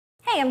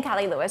Hey, I'm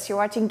Callie Lewis. You're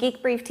watching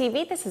Geek Brief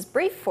TV. This is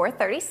Brief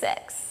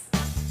 436.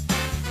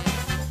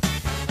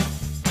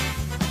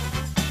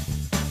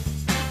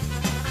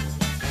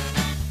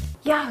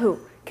 Yahoo!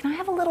 Can I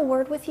have a little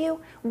word with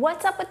you?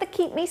 What's up with the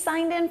keep me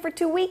signed in for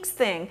 2 weeks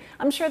thing?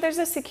 I'm sure there's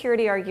a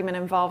security argument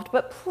involved,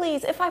 but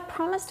please, if I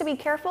promise to be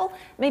careful,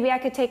 maybe I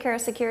could take care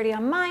of security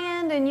on my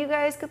end and you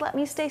guys could let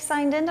me stay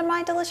signed into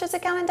my delicious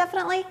account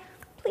indefinitely?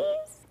 Please?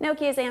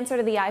 Nokia's answer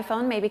to the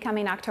iPhone may be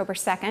coming October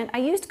 2nd. I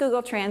used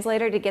Google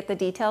Translator to get the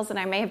details and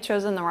I may have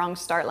chosen the wrong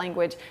start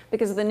language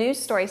because the news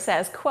story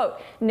says, quote,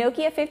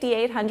 Nokia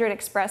 5800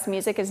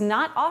 XpressMusic is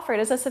not offered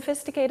as a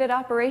sophisticated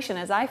operation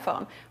as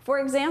iPhone. For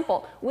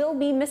example, we'll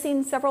be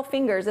missing several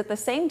fingers at the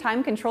same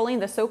time controlling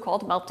the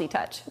so-called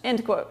multi-touch,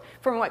 end quote.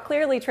 From what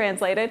clearly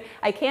translated,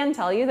 I can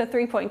tell you the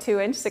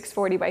 3.2-inch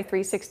 640 by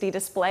 360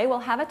 display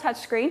will have a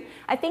touchscreen.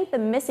 I think the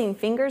missing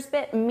fingers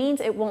bit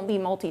means it won't be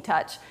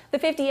multi-touch. The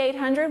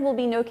 5800 will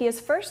be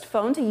Nokia's first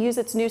phone to use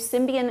its new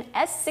Symbian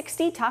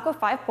S60 Taco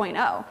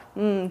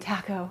 5.0.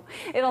 Taco.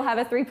 It'll have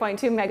a 3.2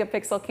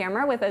 megapixel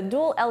camera with a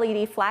dual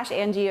LED flash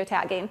and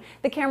geotagging.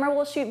 The camera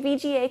will shoot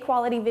VGA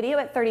quality video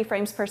at 30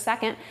 frames per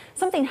second.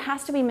 Something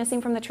has to be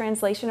missing from the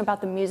translation about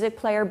the music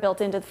player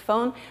built into the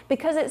phone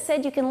because it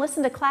said you can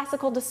listen to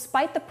classical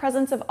despite the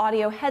presence of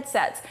audio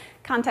headsets.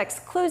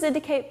 Context clues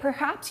indicate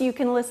perhaps you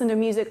can listen to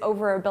music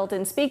over a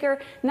built-in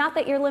speaker, not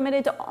that you're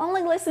limited to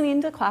only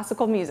listening to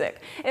classical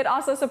music. It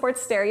also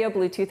supports stereo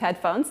Bluetooth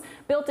headphones.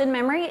 Built-in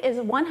memory is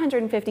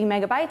 150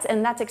 megabytes,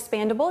 and that's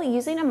expandable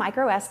using a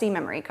micro SD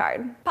memory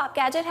card. Pop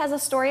Gadget has a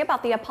story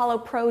about the Apollo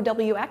Pro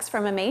WX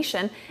from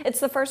Emation. It's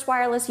the first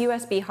wireless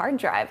USB hard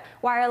drive.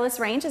 Wireless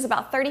range is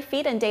about 30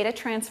 feet, and data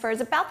transfer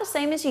is about the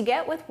same as you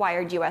get with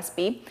wired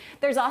USB.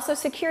 There's also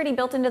security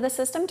built into the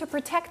system to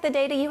protect the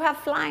data you have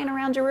flying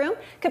around your room.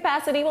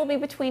 Capacity will be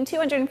between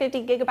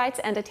 250 gigabytes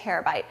and a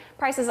terabyte.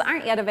 Prices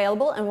aren't yet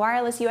available, and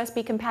wireless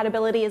USB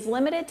compatibility is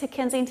limited to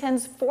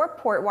Kensington's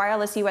 4-port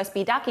wireless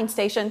USB docking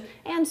station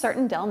and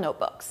certain Dell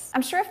notebooks.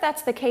 I'm sure if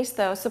that's the case,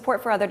 though,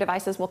 support for other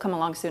devices will come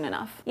along soon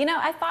enough. You know,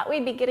 I thought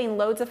we'd be getting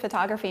loads of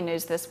photography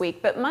news this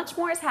week, but much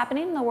more is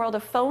happening in the world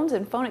of phones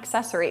and phone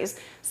accessories.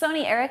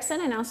 Sony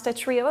Ericsson announced a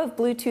trio of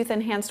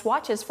Bluetooth-enhanced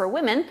watches for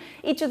women.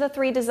 Each of the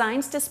 3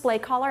 designs display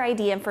caller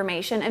ID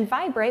information and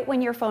vibrate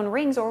when your phone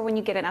rings or when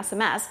you get an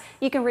SMS.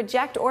 You can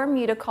reject or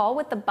mute a call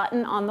with the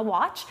button on the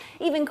watch.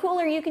 Even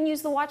cooler, you can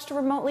use the watch to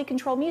remotely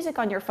control music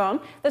on your phone.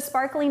 The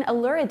Sparkling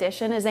Allure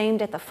Edition is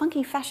aimed at the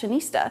funky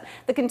fashionista.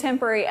 The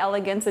Contemporary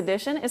Elegance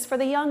Edition is for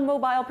the young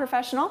mobile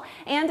professional,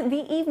 and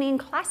the Evening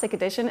Classic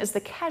Edition is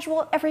the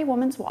casual every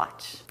woman's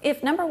watch.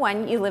 If number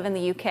 1, you live in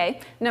the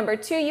UK, number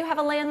 2, you have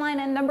a landline,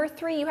 and number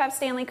 3, you have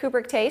Stanley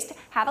Kubrick taste,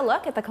 have a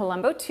look at the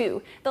Colombo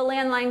Two. The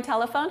landline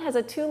telephone has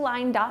a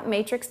 2-line dot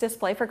matrix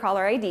display for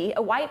caller ID,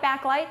 a white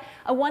backlight,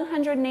 a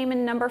 100 name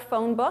and number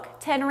phone book,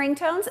 10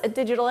 ringtones, a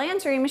digital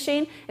answering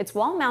machine, it's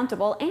wall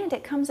mountable, and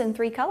it comes in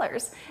 3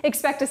 colors.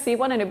 Expect to see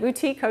one in a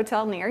boutique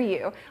hotel near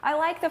you. I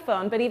like the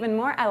phone, but even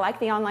more, I like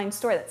the online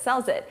store that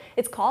sells it.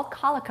 It's called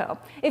Calico.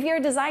 If you're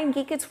a design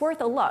geek, it's worth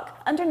a look.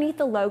 Underneath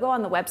the logo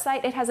on the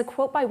website, it has a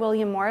quote by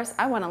William Morris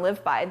I want to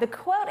live by. The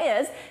quote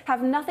is,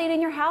 have nothing in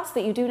your house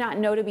that you do not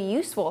know to be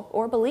useful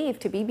or believe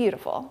to be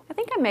beautiful. I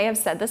think I may have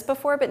said this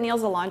before, but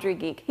Neal's a laundry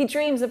geek. He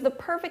dreams of the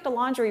perfect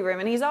laundry room,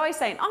 and he's always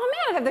saying, oh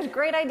man, I have this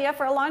great idea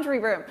for a laundry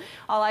room.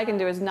 All I can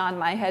do is nod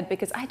my head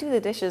because I do the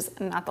dishes,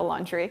 not the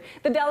laundry.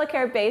 The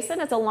Delicair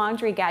Basin is a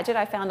laundry gadget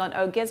I found on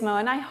Gizmo,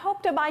 and I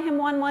hope to buy him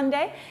one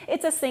day.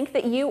 It's a sink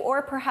that you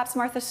or perhaps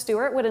Martha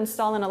Stewart would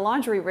install in a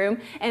laundry room,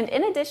 and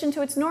in addition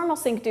to its normal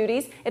sink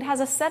duties, it has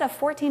a set of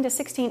 14 to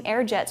 16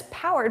 air jets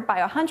powered by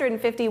a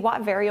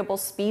 150-watt variable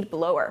speed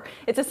blower.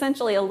 It's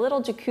essentially a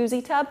little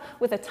jacuzzi tub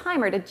with a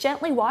timer to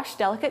gently wash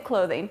delicate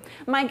clothing.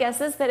 My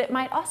guess is that it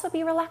might also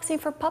be relaxing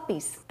for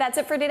puppies. That's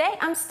it for today.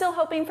 I'm still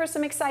hoping for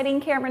some exciting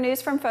camera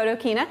news from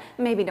Photokina,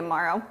 maybe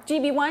tomorrow.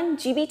 GB1,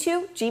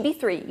 GB2,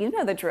 GB3, you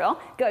know the drill.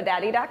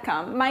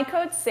 GoDaddy.com. My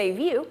codes save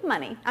you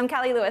money. I'm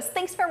Callie Lewis.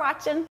 Thanks for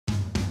watching.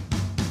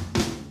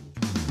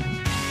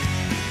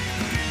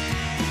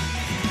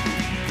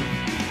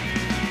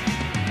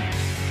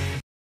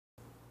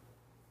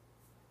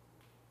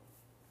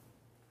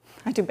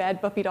 I do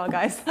bad puppy dog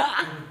eyes.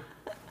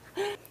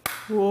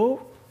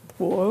 Whoa,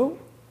 whoa,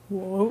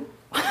 whoa.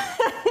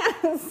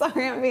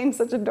 Sorry, I'm being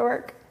such a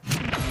dork.